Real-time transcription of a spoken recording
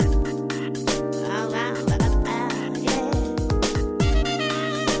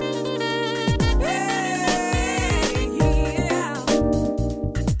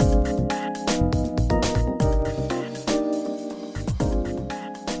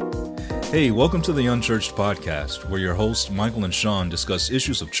Hey, welcome to the Unchurched Podcast, where your hosts Michael and Sean discuss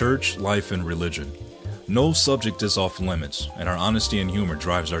issues of church, life, and religion. No subject is off limits, and our honesty and humor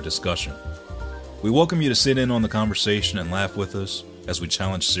drives our discussion. We welcome you to sit in on the conversation and laugh with us as we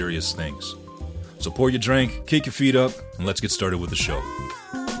challenge serious things. So pour your drink, kick your feet up, and let's get started with the show.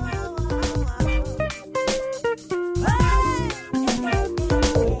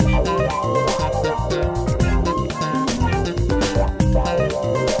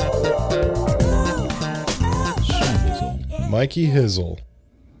 Mikey Hizzle.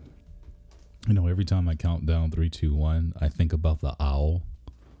 You know, every time I count down 3, 2, 1, I think about the owl,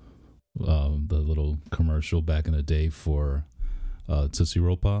 the little commercial back in the day for Tootsie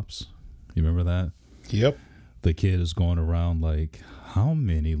Roll Pops. You remember that? Yep. The kid is going around like, how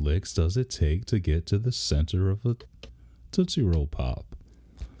many licks does it take to get to the center of a Tootsie Roll Pop?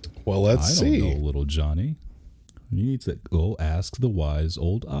 Well, let's see. I don't know, little Johnny. You need to go ask the wise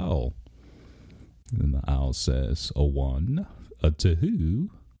old owl. And the owl says, a 1, a 2,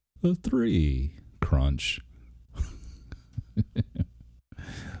 a 3. Crunch.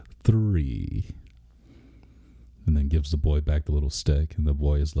 3. And then gives the boy back the little stick. And the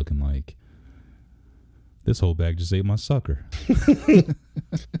boy is looking like, this whole bag just ate my sucker.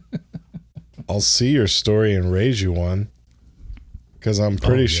 I'll see your story and raise you one. Because I'm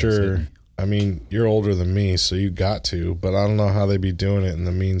pretty sure, I mean, you're older than me, so you got to. But I don't know how they be doing it in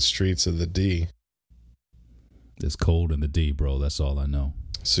the mean streets of the D. It's cold in the D, bro. That's all I know.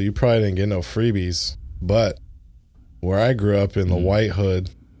 So you probably didn't get no freebies. But where I grew up in the White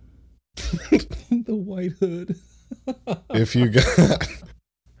Hood. The White Hood. if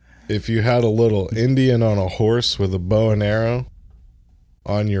you had a little Indian on a horse with a bow and arrow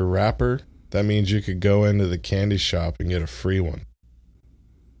on your wrapper, that means you could go into the candy shop and get a free one.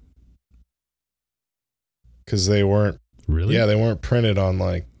 Because they weren't. Really? Yeah, they weren't printed on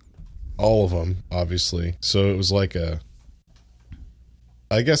like all of them, obviously. So it was like a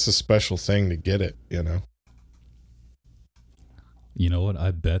special thing to get it, you know? You know what?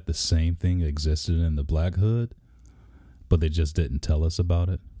 I bet the same thing existed in the Black Hood, but they just didn't tell us about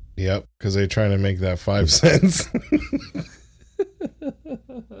it. Yep, because they're trying to make that 5 cents.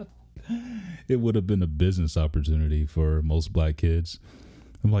 It would have been a business opportunity for most black kids.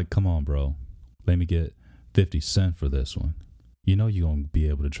 I'm like, come on, bro. Let me get 50 cents for this one. You know you're going to be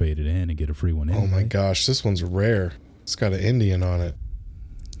able to trade it in and get a free one anyway. Oh my gosh, this one's rare. It's got an Indian on it.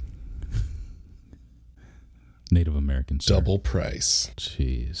 Native American, sir. Double price.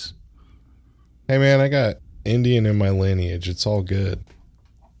 Jeez. Hey man, I got Indian in my lineage. It's all good.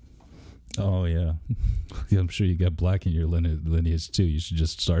 Oh yeah. Yeah, I'm sure you got black in your lineage too. You should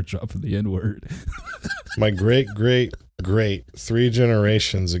just start dropping the N-word. My great 3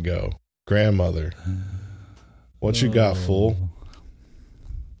 generations ago grandmother. What you got, fool?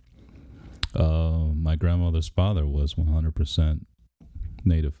 My grandmother's father was 100%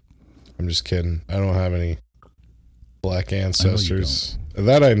 Native. I'm just kidding. I don't have any black ancestors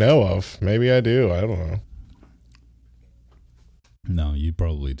that I know of. Maybe I do. I don't know. No, you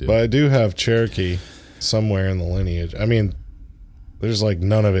probably do. But I do have Cherokee somewhere in the lineage. I mean, there's like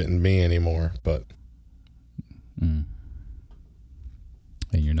none of it in me anymore, but. And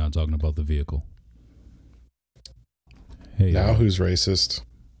you're not talking about the vehicle. Hey, now who's racist?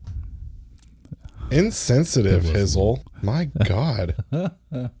 Insensitive, Hizzle. My God.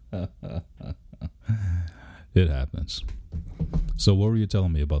 It happens. So what were you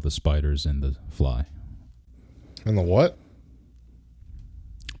telling me about the spiders and the fly? And the what?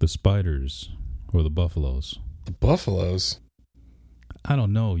 The spiders or the buffaloes? The buffaloes? I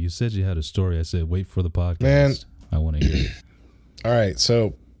don't know. You said you had a story. I said, wait for the podcast. Man. I want to hear it. All right.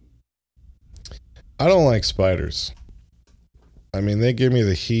 So I don't like spiders. I mean, they give me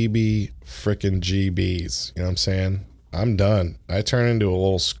the heebie frickin' GBs. You know what I'm saying? I'm done. I turn into a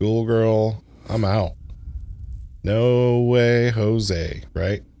little schoolgirl. I'm out. No way, Jose,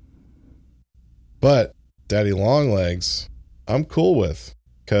 right? But Daddy Longlegs, I'm cool with,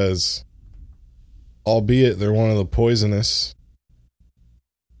 because albeit they're one of the poisonous,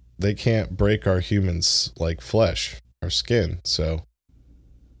 they can't break our humans like flesh, our skin. So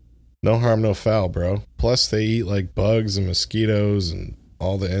no harm, no foul, bro. Plus, they eat like bugs and mosquitoes and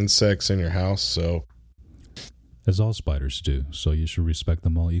all the insects in your house, so. As all spiders do, so you should respect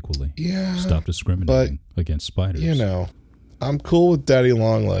them all equally. Yeah. Stop discriminating against spiders. You know, I'm cool with Daddy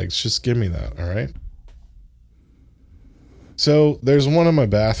Longlegs. Just give me that, all right? So, there's one in my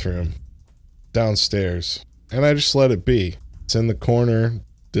bathroom downstairs, and I just let it be. It's in the corner,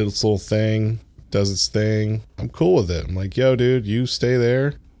 did its little thing, does its thing. I'm cool with it. I'm like, yo, dude, you stay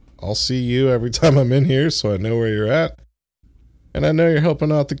there. I'll see you every time I'm in here so I know where you're at. And I know you're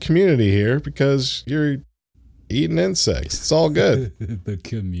helping out the community here because you're eating insects. It's all good. The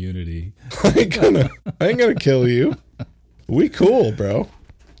community. I ain't gonna kill you. We cool, bro.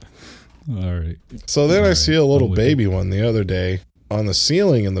 All right. So then I see a little I'm with baby one the other day on the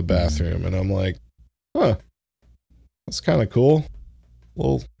ceiling in the bathroom, and I'm like, huh, that's kind of cool.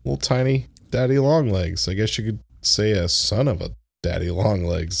 Little tiny daddy long legs. I guess you could say a son of a daddy long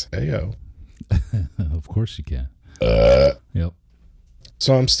legs. Hey yo. Of course you can. Yep.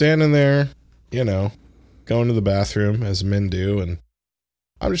 So I'm standing there, going to the bathroom as men do, and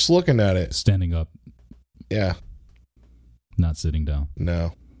I'm just looking at it. Standing up, Yeah, not sitting down.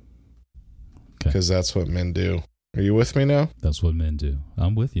 no. Okay. Because that's what men do. Are you with me now? That's what men do.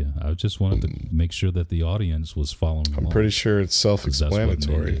 I'm with you. I just wanted to make sure that the audience was following I'm along. pretty sure it's 'Cause that's what men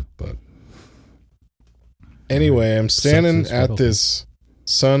self-explanatory. do. But anyway, I'm standing Sex is at what this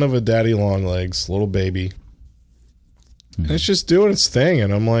son of a daddy long legs, little baby. Hmm. And it's just doing its thing.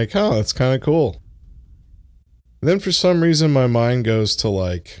 And I'm like, oh, that's kind of cool. And then for some reason, my mind goes to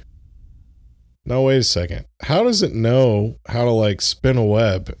like, no, wait a second. How does it know how to like spin a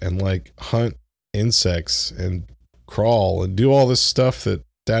web and like hunt insects and crawl and do all this stuff that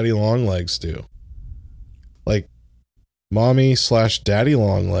daddy long legs do? Like, mommy/daddy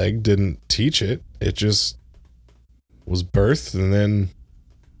long leg didn't teach it. It just was birthed, and then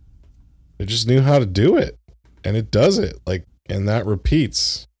it just knew how to do it, and it does it. Like, and that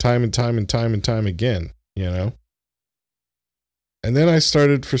repeats time and time and time and time again, And then I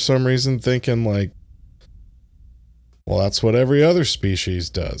started, for some reason, thinking like, well, that's what every other species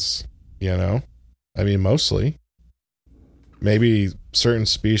does, I mean, mostly. Maybe certain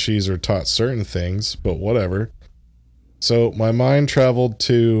species are taught certain things, but whatever. So my mind traveled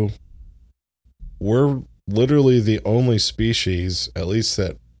to, we're literally the only species, at least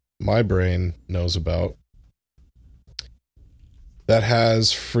that my brain knows about, that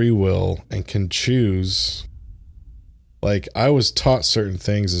has free will and can choose. Like, I was taught certain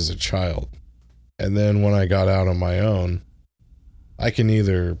things as a child, and then when I got out on my own, I can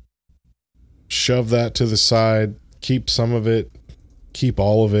either shove that to the side, keep some of it, keep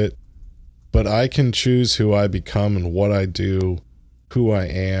all of it, but I can choose who I become and what I do, who I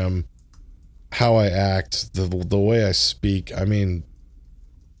am, how I act, the way I speak. I mean,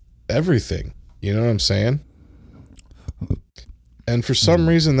 everything. You know what I'm saying? And for some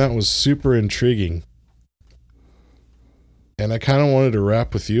reason, that was super intriguing. And I kind of wanted to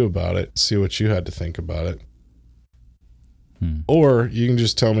rap with you about it, see what you had to think about it. Or you can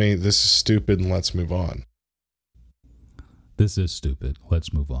just tell me this is stupid and let's move on. This is stupid.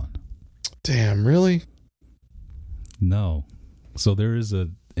 Let's move on. Damn, really? No. So there is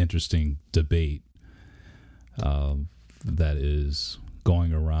an interesting debate that is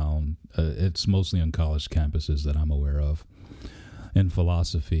going around. It's mostly on college campuses that I'm aware of. In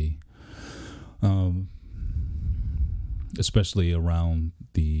philosophy, especially around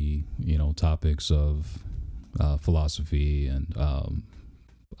the topics of philosophy and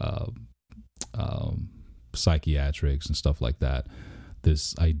psychiatrics and stuff like that.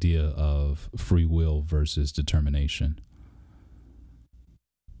 This idea of free will versus determination.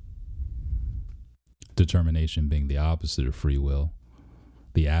 Determination being the opposite of free will,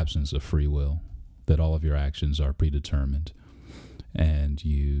 the absence of free will, that all of your actions are predetermined. And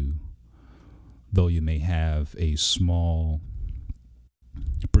though you may have a small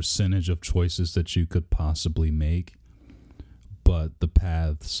percentage of choices that you could possibly make, but the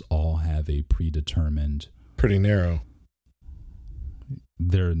paths all have a predetermined. Pretty narrow.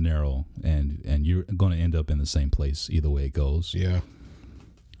 They're narrow, and you're going to end up in the same place either way it goes. Yeah.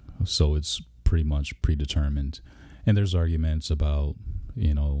 So it's pretty much predetermined. And there's arguments about,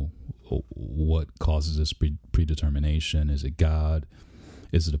 what causes this predetermination. Is it God?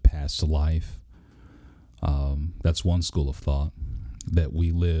 Is it a past life? That's one school of thought, that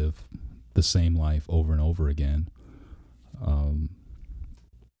we live the same life over and over again.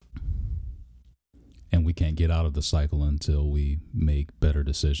 And we can't get out of the cycle until we make better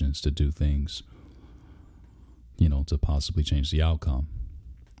decisions to do things, to possibly change the outcome.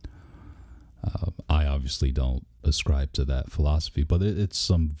 I obviously don't ascribe to that philosophy, but it's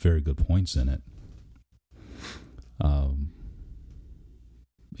some very good points in it.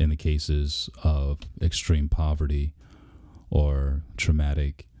 In the cases of extreme poverty or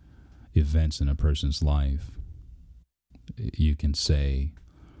traumatic events in a person's life, you can say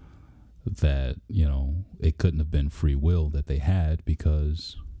that, it couldn't have been free will that they had,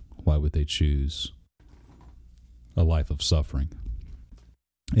 because why would they choose a life of suffering?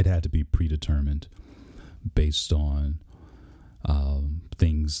 It had to be predetermined based on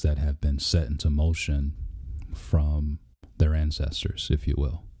things that have been set into motion from their ancestors, if you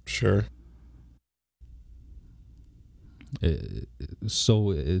will. Sure.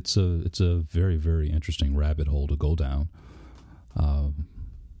 So it's a very, very interesting rabbit hole to go down.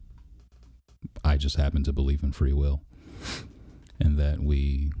 I just happen to believe in free will, and that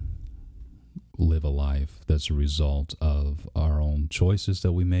we live a life that's a result of our own choices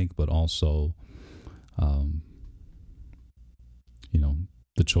that we make, but also,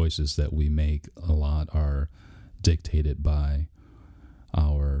 the choices that we make a lot are dictated by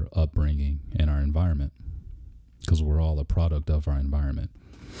our upbringing and our environment, because we're all a product of our environment.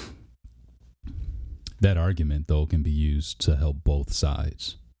 That argument, though, can be used to help both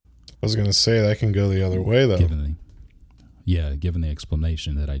sides. I was going to say that can go the other way, though. Given the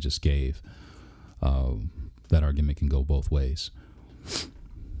explanation that I just gave, that argument can go both ways,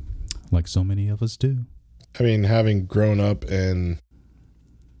 like so many of us do. I mean, having grown up in,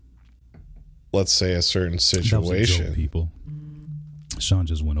 let's say, a certain situation. That was a joke, people. Sean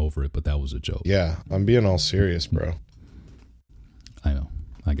just went over it, but that was a joke. Yeah, I'm being all serious, bro. I know.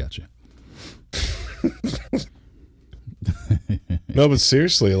 I got you. No, but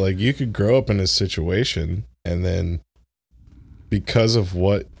seriously, like, you could grow up in a situation, and then because of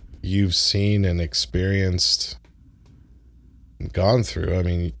what you've seen and experienced and gone through, I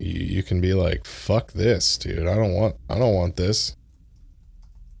mean, you can be like, fuck this, dude. I don't want this.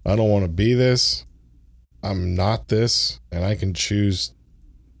 I don't want to be this. I'm not this. And I can choose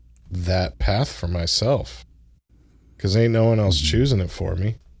that path for myself, because ain't no one else choosing it for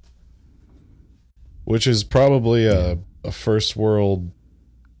me. Which is probably a first world,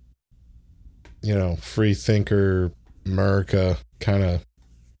 free thinker, America kind of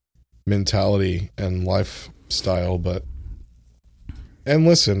mentality and lifestyle. And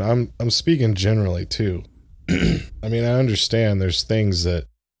listen, I'm speaking generally too. I mean, I understand there's things that,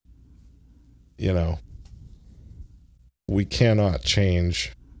 we cannot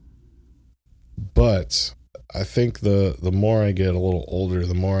change. But I think the more I get a little older,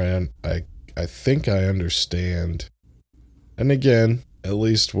 the more I think I understand. And again, at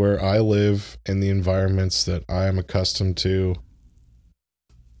least where I live, in the environments that I am accustomed to,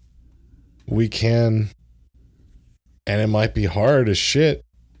 we can, and it might be hard as shit,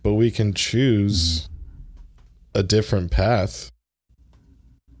 but we can choose a different path.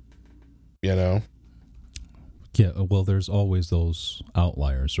 Yeah, well, there's always those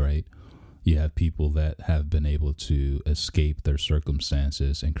outliers, right? You have people that have been able to escape their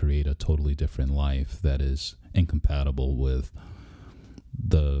circumstances and create a totally different life that is incompatible with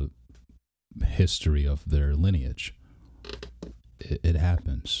the history of their lineage. It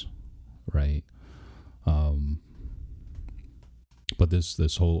happens, right? But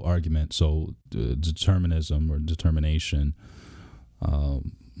this whole argument, so determinism or determination,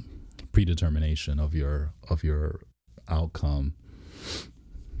 predetermination of your outcome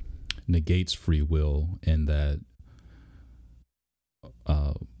negates free will, in that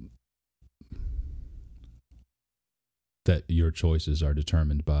that your choices are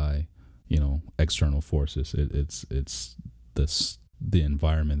determined by external forces. It's the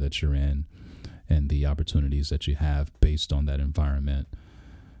environment that you're in and the opportunities that you have based on that environment,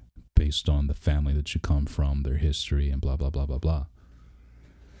 based on the family that you come from, their history, and blah blah blah blah blah.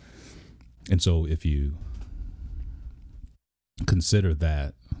 And so if you consider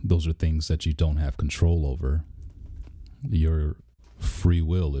that those are things that you don't have control over, your free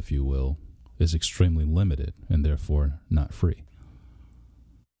will, if you will, is extremely limited and therefore not free.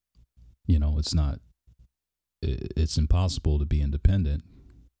 It's impossible to be independent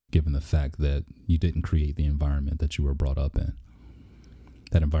given the fact that you didn't create the environment that you were brought up in.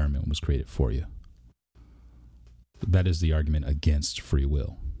 That environment was created for you. That is the argument against free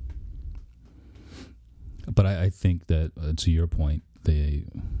will. But I think that, to your point, the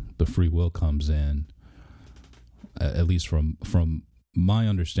free will comes in, at least from my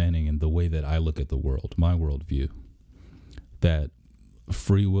understanding and the way that I look at the world, my worldview, that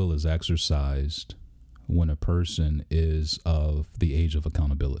free will is exercised when a person is of the age of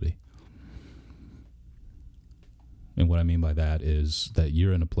accountability. And what I mean by that is that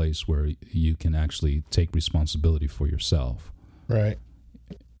you're in a place where you can actually take responsibility for yourself. Right.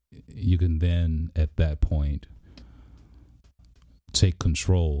 You can then, at that point, take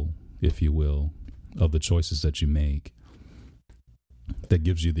control, if you will, of the choices that you make. That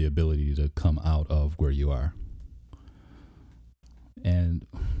gives you the ability to come out of where you are. And,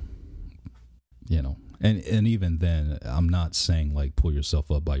 and even then, I'm not saying like pull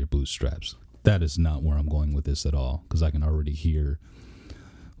yourself up by your bootstraps. That is not where I'm going with this at all, because I can already hear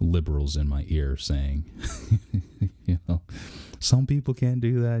liberals in my ear saying, some people can't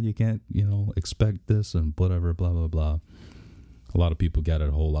do that. You can't, expect this and whatever, blah, blah, blah. A lot of people got it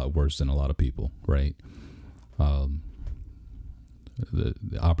a whole lot worse than a lot of people, right? The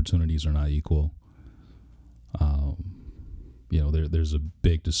opportunities are not equal. There's a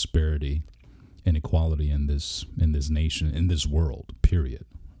big disparity, inequality in this nation, in this world, period,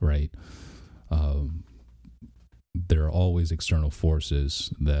 right? There are always external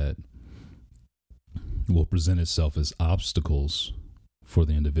forces that will present itself as obstacles for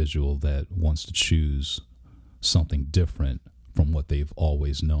the individual that wants to choose something different from what they've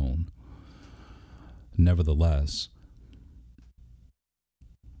always known. Nevertheless,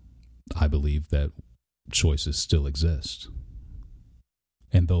 I believe that choices still exist.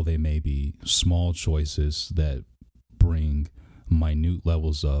 And though they may be small choices that bring minute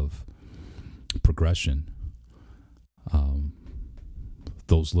levels of progression,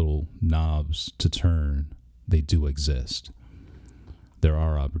 those little knobs to turn, they do exist. There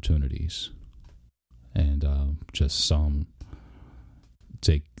are opportunities, and just some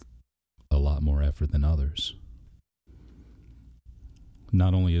take a lot more effort than others.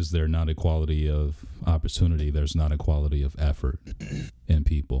 Not only is there not equality of opportunity, there's not equality of effort in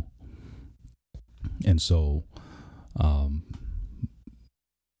people. And so,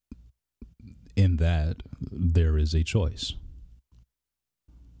 in that, there is a choice.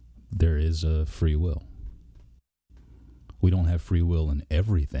 There is a free will. We don't have free will in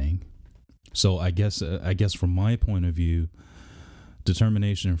everything. So I guess from my point of view,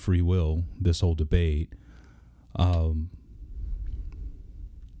 determination and free will, this whole debate,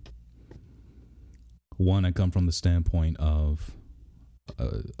 one, I come from the standpoint of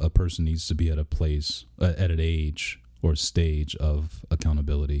a person needs to be at a place, at an age or stage of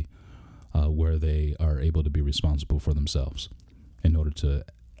accountability where they are able to be responsible for themselves in order to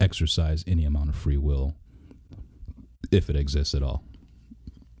exercise any amount of free will, if it exists at all.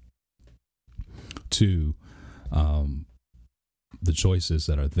 Two, the choices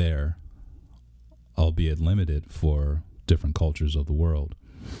that are there, albeit limited for different cultures of the world,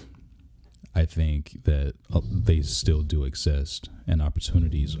 I think that they still do exist, and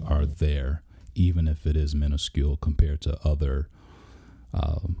opportunities are there, even if it is minuscule compared to other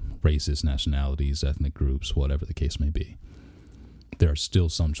races, nationalities, ethnic groups, whatever the case may be. There are still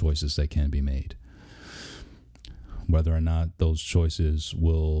some choices that can be made. Whether or not those choices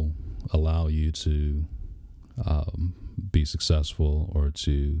will allow you to be successful or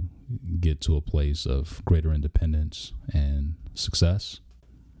to get to a place of greater independence and success,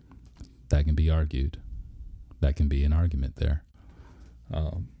 that can be argued. That can be an argument there.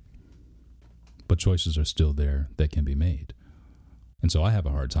 But choices are still there that can be made. And so I have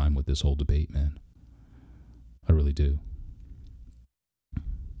a hard time with this whole debate, man. I really do.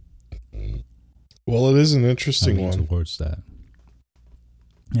 Well, it is an interesting I lean one. towards that.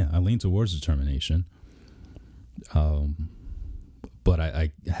 Yeah, I lean towards determination. But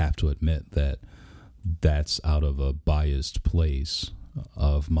I have to admit that that's out of a biased place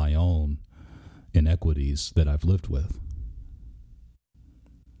of my own inequities that I've lived with.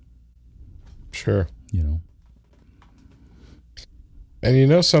 Sure. You know? And you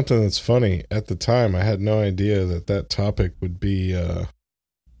know something that's funny? At the time, I had no idea that topic would be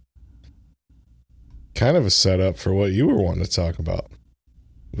kind of a setup for what you were wanting to talk about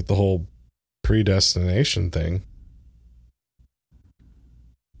with the whole predestination thing.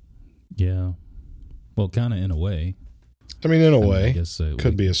 Yeah. Well, kind of in a way. I mean, in a way, I guess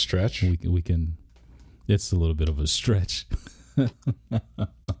could be a stretch. We can. It's a little bit of a stretch.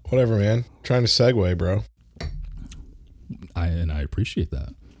 Whatever, man. Trying to segue, bro. I appreciate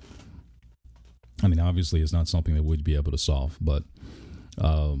that. I mean, obviously, it's not something that we'd be able to solve, but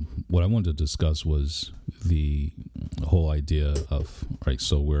what I wanted to discuss was the whole idea of, right,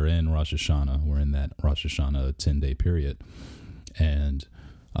 so we're in Rosh Hashanah. We're in that Rosh Hashanah 10-day period, and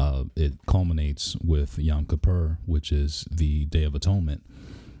it culminates with Yom Kippur, which is the Day of Atonement.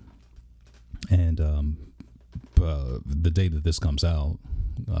 And the day that this comes out,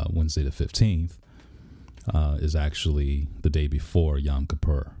 Wednesday the 15th, is actually the day before Yom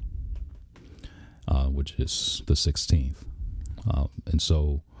Kippur, which is the 16th. And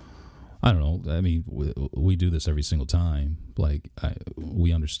so, I don't know. I mean, we do this every single time. Like,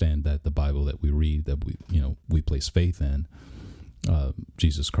 we understand that the Bible that we read, that we place faith in,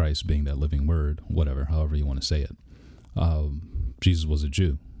 Jesus Christ being that living word, whatever, however you want to say it. Jesus was a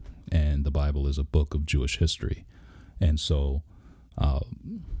Jew, and the Bible is a book of Jewish history. And so,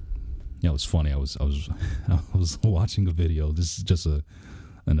 it's funny. I was watching a video. This is just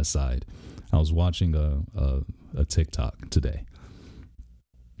an aside. I was watching a TikTok today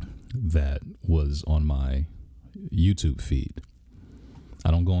that was on my YouTube feed.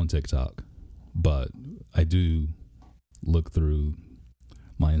 I don't go on TikTok, but I do look through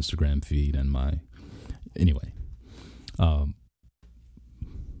my Instagram feed and anyway,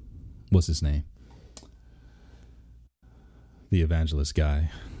 what's his name? The evangelist guy.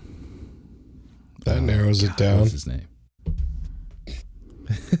 That narrows it down. What's his name?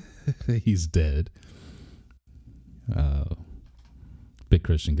 He's dead. Big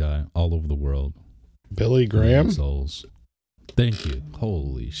Christian guy all over the world. Billy Graham? Souls. Thank you.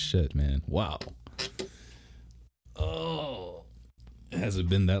 Holy shit, man. Wow. Oh. Has it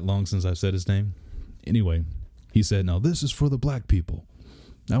been that long since I've said his name? Anyway, he said, now this is for the black people.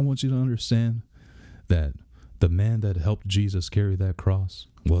 I want you to understand that the man that helped Jesus carry that cross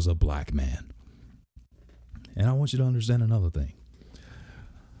was a black man. And I want you to understand another thing.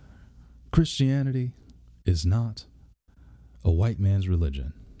 Christianity is not a white man's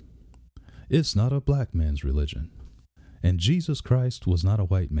religion. It's not a black man's religion. And Jesus Christ was not a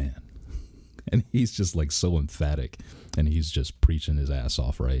white man. And he's just like so emphatic, and he's just preaching his ass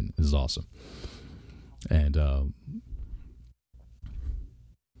off, right? This is awesome. And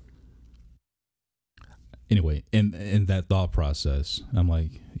anyway, in that thought process, I'm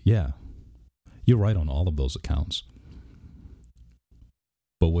like, yeah, you're right on all of those accounts.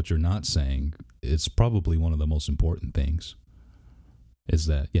 But what you're not saying, it's probably one of the most important things, is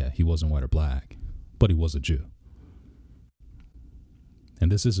that, yeah, he wasn't white or black, but he was a Jew.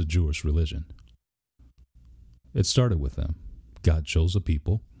 And this is a Jewish religion. It started with them. God chose a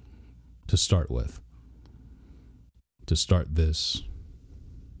people to start with, to start this,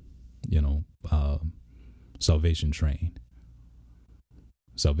 salvation train.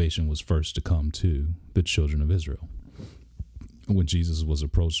 Salvation was first to come to the children of Israel. When Jesus was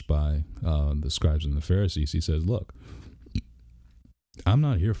approached by the scribes and the Pharisees, he says, look, I'm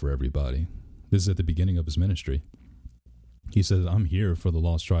not here for everybody. This is at the beginning of his ministry. He says, I'm here for the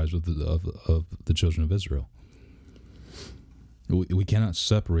lost tribes of the children of Israel. We cannot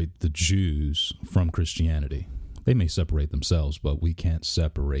separate the Jews from Christianity. They may separate themselves, but we can't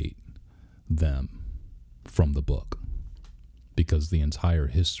separate them from the book, because the entire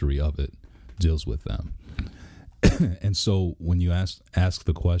history of it deals with them. And so when you ask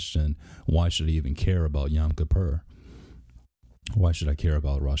the question, why should I even care about Yom Kippur? Why should I care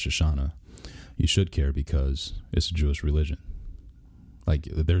about Rosh Hashanah? You should care because it's a Jewish religion. Like,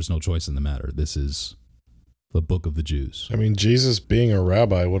 there's no choice in the matter. This is the book of the Jews. I mean, Jesus, being a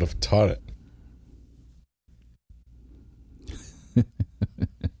rabbi, would have taught it.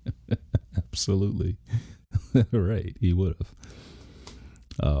 Absolutely. Right. He would have.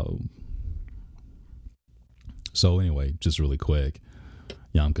 So anyway, just really quick,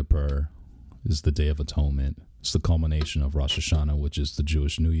 Yom Kippur is the Day of Atonement. It's the culmination of Rosh Hashanah, which is the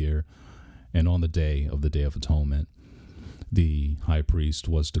Jewish New Year. And on the Day of Atonement, the high priest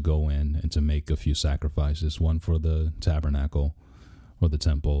was to go in and to make a few sacrifices, one for the tabernacle or the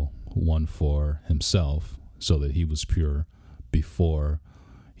temple, one for himself, so that he was pure before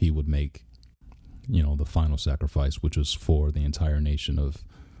he would make, the final sacrifice, which was for the entire nation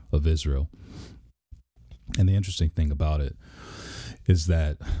of Israel. And the interesting thing about it is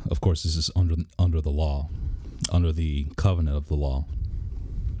that, of course, this is under the law, under the covenant of the law.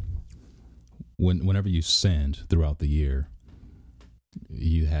 Whenever you sinned throughout the year,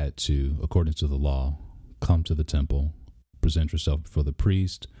 you had to, according to the law, come to the temple, present yourself before the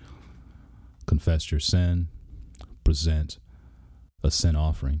priest, confess your sin, present a sin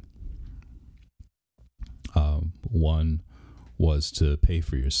offering. One was to pay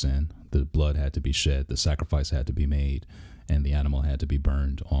for your sin. The blood had to be shed, the sacrifice had to be made, and the animal had to be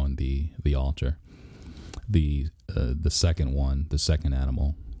burned on the altar. The second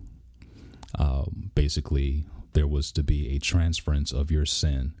animal, basically there was to be a transference of your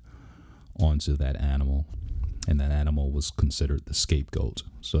sin onto that animal, and that animal was considered the scapegoat.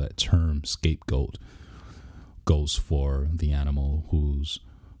 So that term scapegoat goes for the animal who's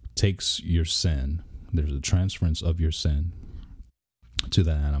takes your sin. There's a transference of your sin to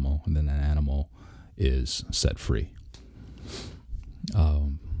that animal, and then that animal is set free.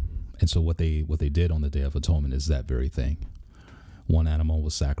 And so what they did on the Day of Atonement is that very thing. One animal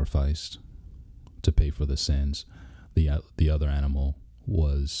was sacrificed to pay for the sins. The other animal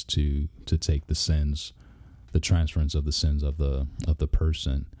was to take the sins, the transference of the sins of the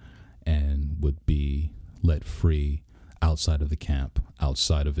person, and would be let free outside of the camp,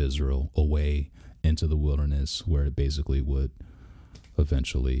 outside of Israel, away into the wilderness, where it basically would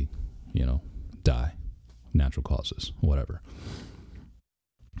eventually, die, natural causes, whatever.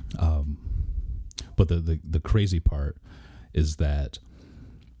 But the crazy part is that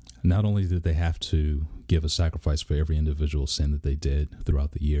not only did they have to give a sacrifice for every individual sin that they did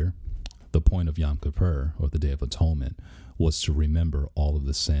throughout the year, The point of Yom Kippur, or the Day of Atonement, was to remember all of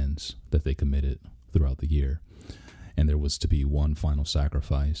the sins that they committed throughout the year. And there was to be one final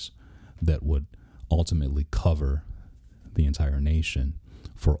sacrifice that would ultimately cover the entire nation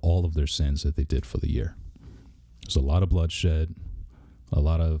for all of their sins that they did for the year. There's a lot of bloodshed, a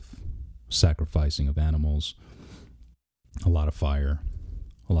lot of sacrificing of animals, a lot of fire,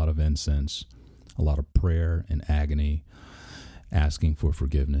 a lot of incense, a lot of prayer and agony, asking for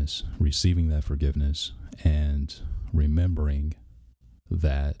forgiveness, receiving that forgiveness, and remembering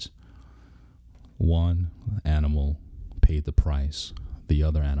that one animal paid the price, the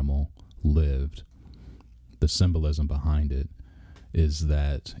other animal lived. The symbolism behind it is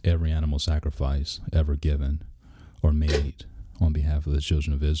that every animal sacrifice ever given or made on behalf of the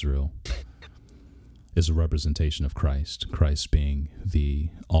children of Israel is a representation of Christ, Christ being the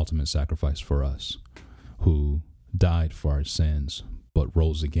ultimate sacrifice for us, who died for our sins but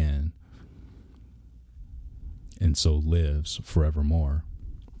rose again and so lives forevermore,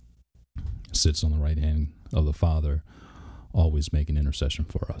 sits on the right hand of the Father, always making intercession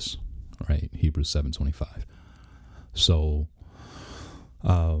for us, right? Hebrews 7:25. So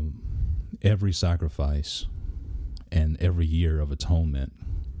every sacrifice and every year of atonement,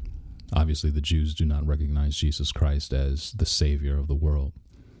 obviously the Jews do not recognize Jesus Christ as the Savior of the world,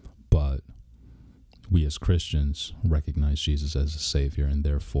 but we as Christians recognize Jesus as a Savior, and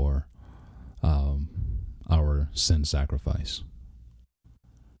therefore our sin sacrifice,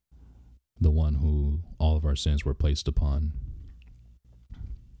 the one who all of our sins were placed upon,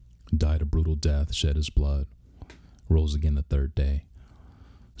 died a brutal death, shed his blood, rose again the third day,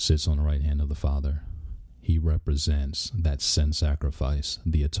 sits on the right hand of the Father. He represents that sin sacrifice,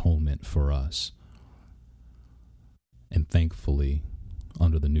 the atonement for us. And thankfully,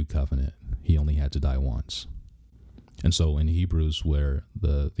 under the new covenant, he only had to die once. And so in Hebrews, where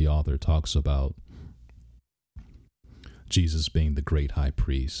the author talks about Jesus being the great high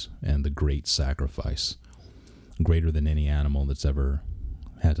priest and the great sacrifice, greater than any animal that's ever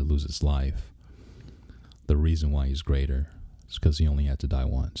had to lose its life, the reason why he's greater is because he only had to die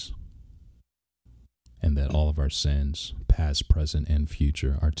once. And that all of our sins, past, present, and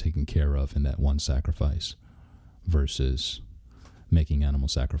future, are taken care of in that one sacrifice versus making animal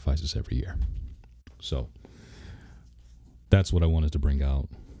sacrifices every year. So that's what I wanted to bring out.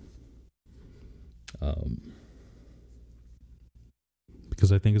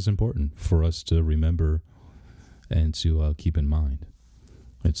 Because I think it's important for us to remember and to keep in mind.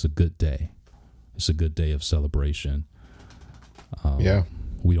 It's a good day. It's a good day of celebration.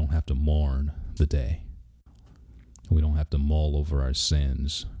 We don't have to mourn the day. We don't have to mull over our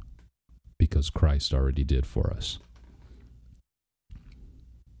sins because Christ already did for us.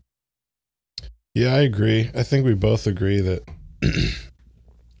 Yeah, I agree. I think we both agree that,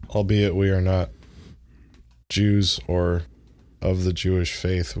 albeit we are not Jews or of the Jewish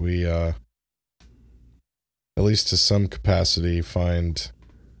faith, we, at least to some capacity, find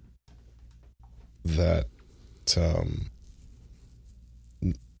that,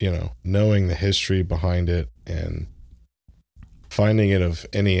 knowing the history behind it and finding it of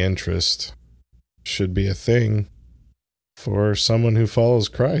any interest should be a thing for someone who follows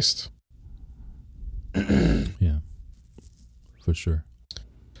Christ. Yeah, for sure.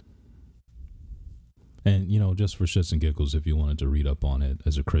 And, just for shits and giggles, if you wanted to read up on it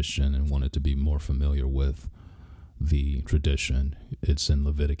as a Christian and wanted to be more familiar with the tradition, it's in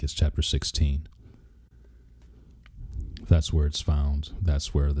Leviticus chapter 16. That's where it's found.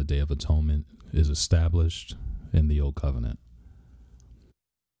 That's where the Day of Atonement is established in the Old Covenant.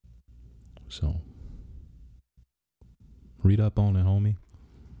 So, read up on it, homie.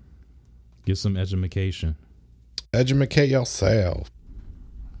 Get some edumacation. Educate yourself.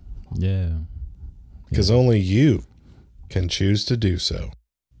 Yeah. Because only you can choose to do so.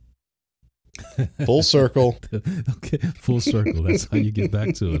 Full circle. Okay, full circle. That's how you get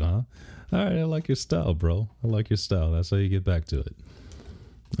back to it, huh? All right, I like your style, bro. I like your style. That's how you get back to it.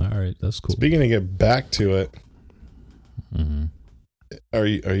 All right, that's cool. Speaking of get back to it, mm-hmm. Are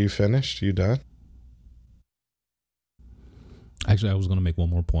you finished? You done? Actually, I was going to make one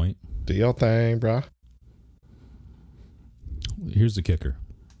more point. Do your thing, bro. Here's the kicker.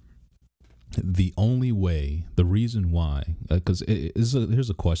 The only way, the reason why, because here's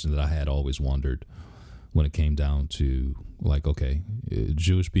a question that I had always wondered when it came down to, like, okay,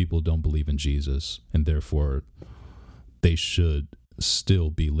 Jewish people don't believe in Jesus, and therefore they should still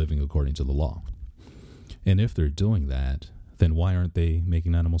be living according to the law. And if they're doing that, then why aren't they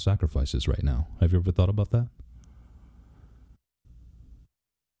making animal sacrifices right now? Have you ever thought about that?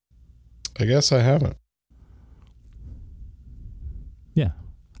 I guess I haven't. Yeah.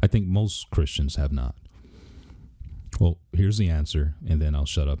 I think most Christians have not. Well, here's the answer, and then I'll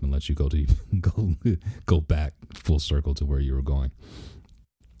shut up and let you go back full circle to where you were going.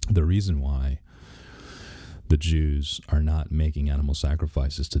 The reason why the Jews are not making animal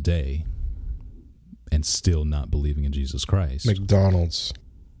sacrifices today and still not believing in Jesus Christ. McDonald's.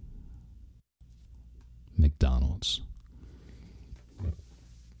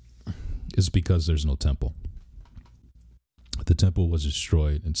 Is because there's no temple. The temple was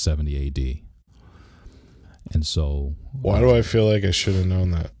destroyed in 70 AD. And so... Why do I feel like I should have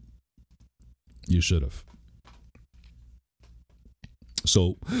known that? You should have.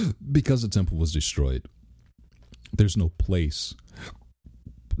 So, because the temple was destroyed, there's no place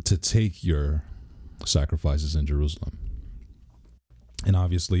to take your sacrifices in Jerusalem. And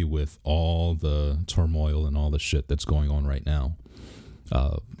obviously, with all the turmoil and all the shit that's going on right now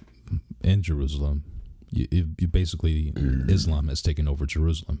in Jerusalem, you basically, Islam has taken over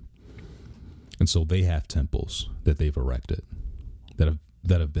Jerusalem. And so they have temples that they've erected that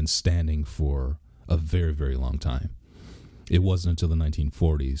have been standing for a very, very long time. It wasn't until the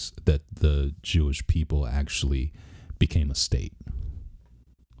 1940s that the Jewish people actually became a state,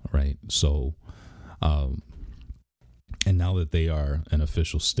 right? So, and now that they are an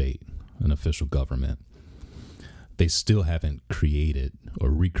official state, an official government, they still haven't created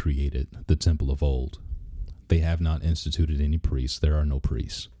or recreated the temple of old. They have not instituted any priests. There are no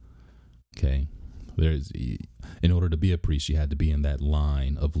priests. Okay, in order to be a priest, you had to be in that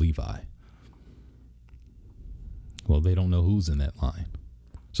line of Levi. Well, they don't know who's in that line,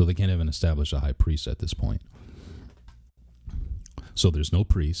 so they can't even establish a high priest at this point. So there's no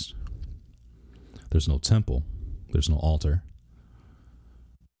priest, there's no temple, there's no altar.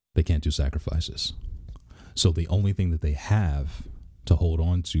 They can't do sacrifices. So the only thing that they have to hold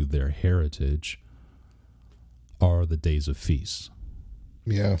on to their heritage are the days of feasts.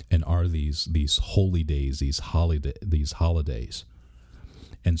 Yeah. And are these holy days, these holidays.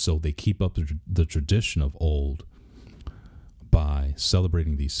 And so they keep up the tradition of old by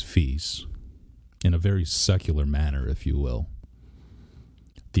celebrating these feasts in a very secular manner, if you will.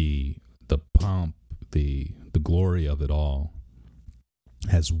 The pomp, the glory of it all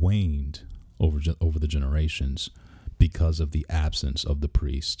has waned over the generations because of the absence of the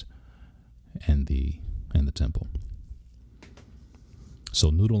priest and the temple. So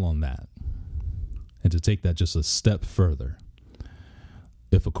noodle on that. And to take that just a step further,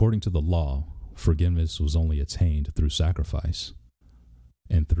 if according to the law, forgiveness was only attained through sacrifice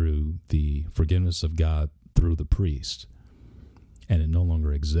and through the forgiveness of God through the priest, and it no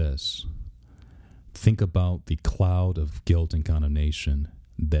longer exists, think about the cloud of guilt and condemnation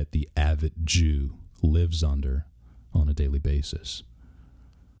that the avid Jew lives under on a daily basis.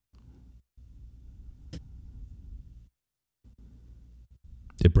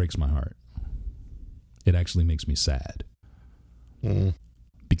 It breaks my heart. It actually makes me sad.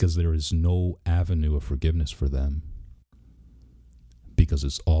 Because there is no avenue of forgiveness for them, because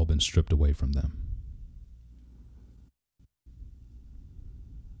it's all been stripped away from them.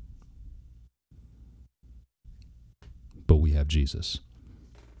 But we have Jesus.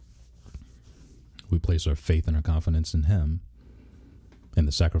 We place our faith and our confidence in him and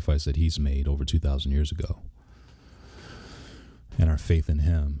the sacrifice that he's made over 2,000 years ago. And our faith in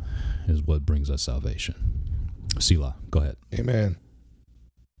him is what brings us salvation. Selah, go ahead. Amen.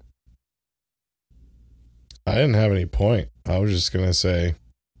 I didn't have any point. I was just going to say.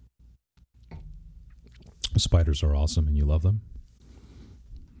 Spiders are awesome and you love them?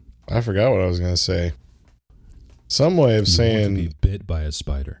 I forgot what I was going to say. Some way of saying. You want to be bit by a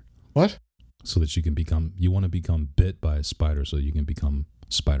spider. What? So that you want to become bit by a spider so you can become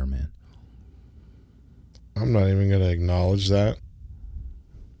Spider-Man. I'm not even going to acknowledge that.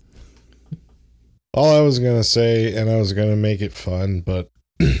 All I was going to say, and I was going to make it fun, but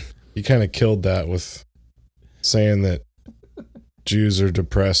you kind of killed that with saying that Jews are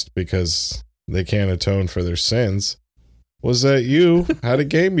depressed because they can't atone for their sins. Was that you had a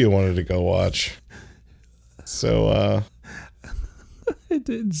game you wanted to go watch? So, I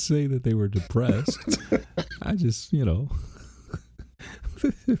didn't say that they were depressed. I just,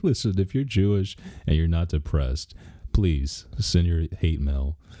 listen, if you're Jewish and you're not depressed, please send your hate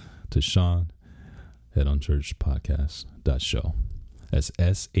mail to Sean at unchurchedpodcast.show. That's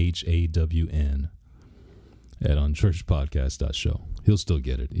SHAWN at unchurchedpodcast.show. He'll still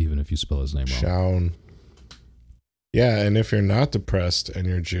get it, even if you spell his name wrong. Shaun. Yeah, and if you're not depressed and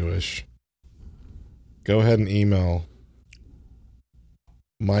you're Jewish, go ahead and email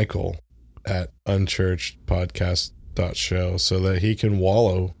Michael at unchurchedpodcast.show so that he can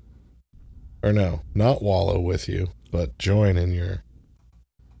wallow, or no, not wallow with you, but join in your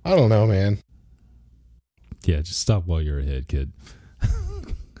I don't know, man. Yeah, just stop while you're ahead, kid.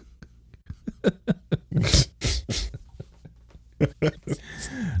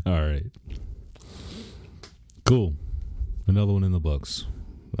 All right. Cool. Another one in the books.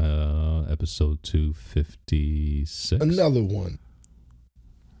 Episode 256. Another one.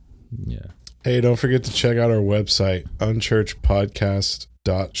 Yeah. Hey, don't forget to check out our website,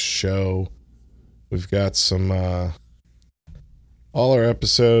 unchurchedpodcast.show. We've got some, all our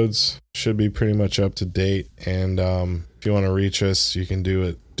episodes should be pretty much up to date. And if you want to reach us, you can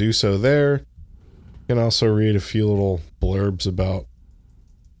do so there. You can also read a few little blurbs about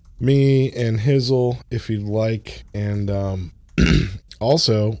me and Hizzle if you'd like. And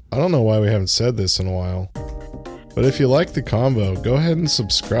also, I don't know why we haven't said this in a while, but if you like the combo, go ahead and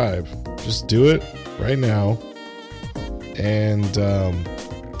subscribe. Just do it right now. And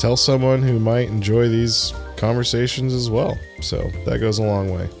tell someone who might enjoy these conversations as well. So that goes a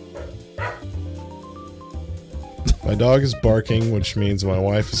long way. My dog is barking, which means my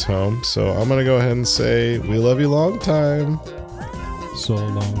wife is home. So I'm going to go ahead and say, we love you long time. So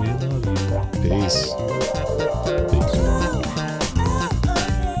long, we love you. Peace. Peace.